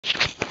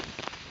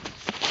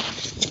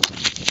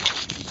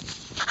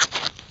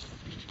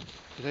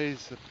Today's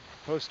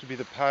supposed to be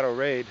the Potto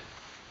Raid.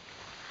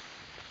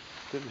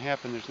 Didn't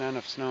happen, there's not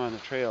enough snow on the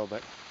trail,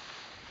 but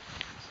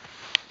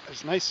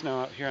there's nice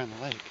snow out here on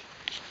the lake.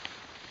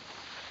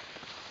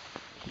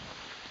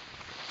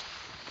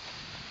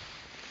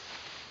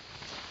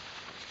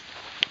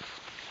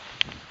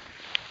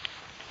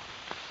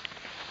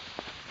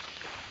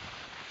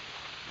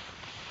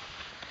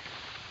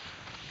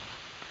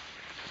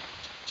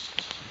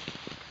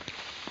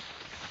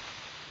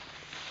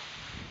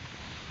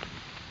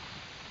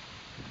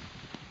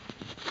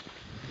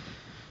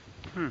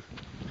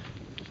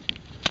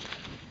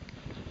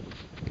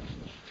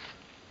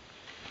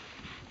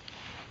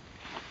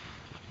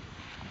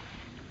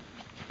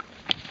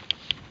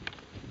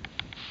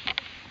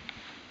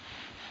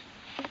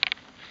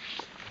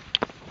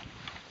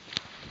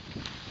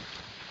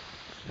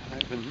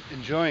 I've been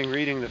enjoying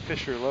reading the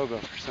Fisher logo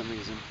for some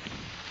reason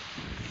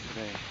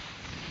today.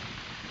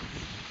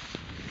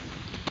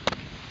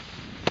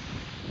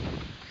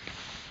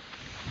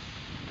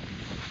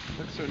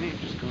 Looks so neat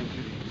just going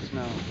through the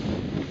snow.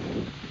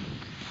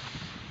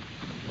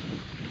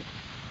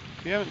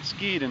 If you haven't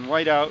skied in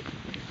whiteout,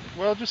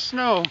 well, just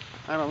snow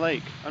on a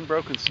lake,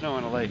 unbroken snow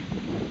on a lake.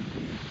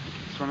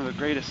 It's one of the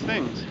greatest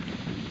things.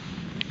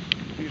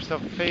 Do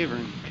yourself a favor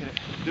and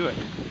do it.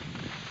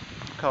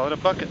 Call it a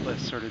bucket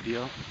list sort of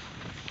deal.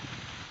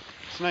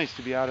 It's nice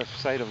to be out of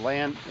sight of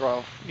land,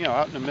 well, you know,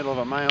 out in the middle of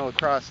a mile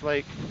across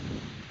lake.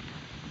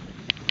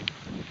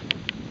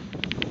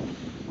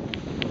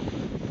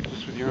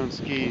 Just with your own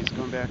skis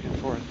going back and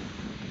forth.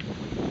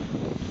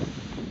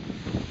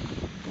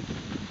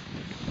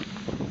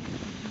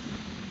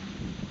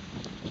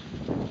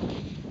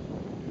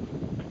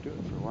 Could do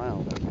it for a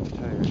while, but I'd get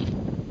tired.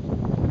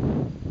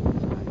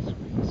 It's a nice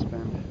way to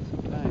spend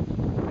some time.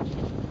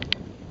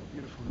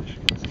 Beautiful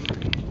Michigan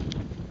scenery.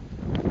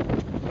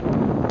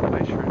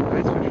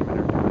 Ice fishermen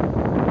are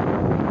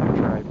doing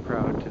their tribe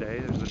proud today.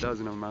 There's a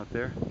dozen of them out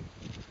there.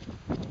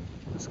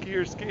 The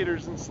skiers,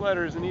 skaters, and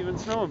sledders, and even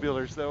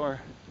snowmobilers, though, are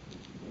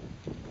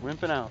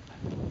wimping out.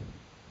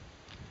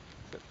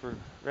 Except for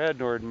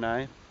RadNord and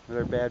I, with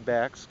our bad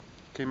backs,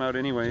 came out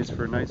anyways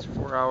for a nice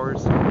 4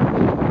 hours. 2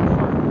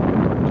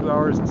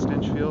 hours in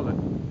Stinch and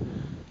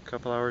a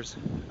couple hours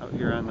out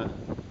here on the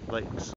lakes.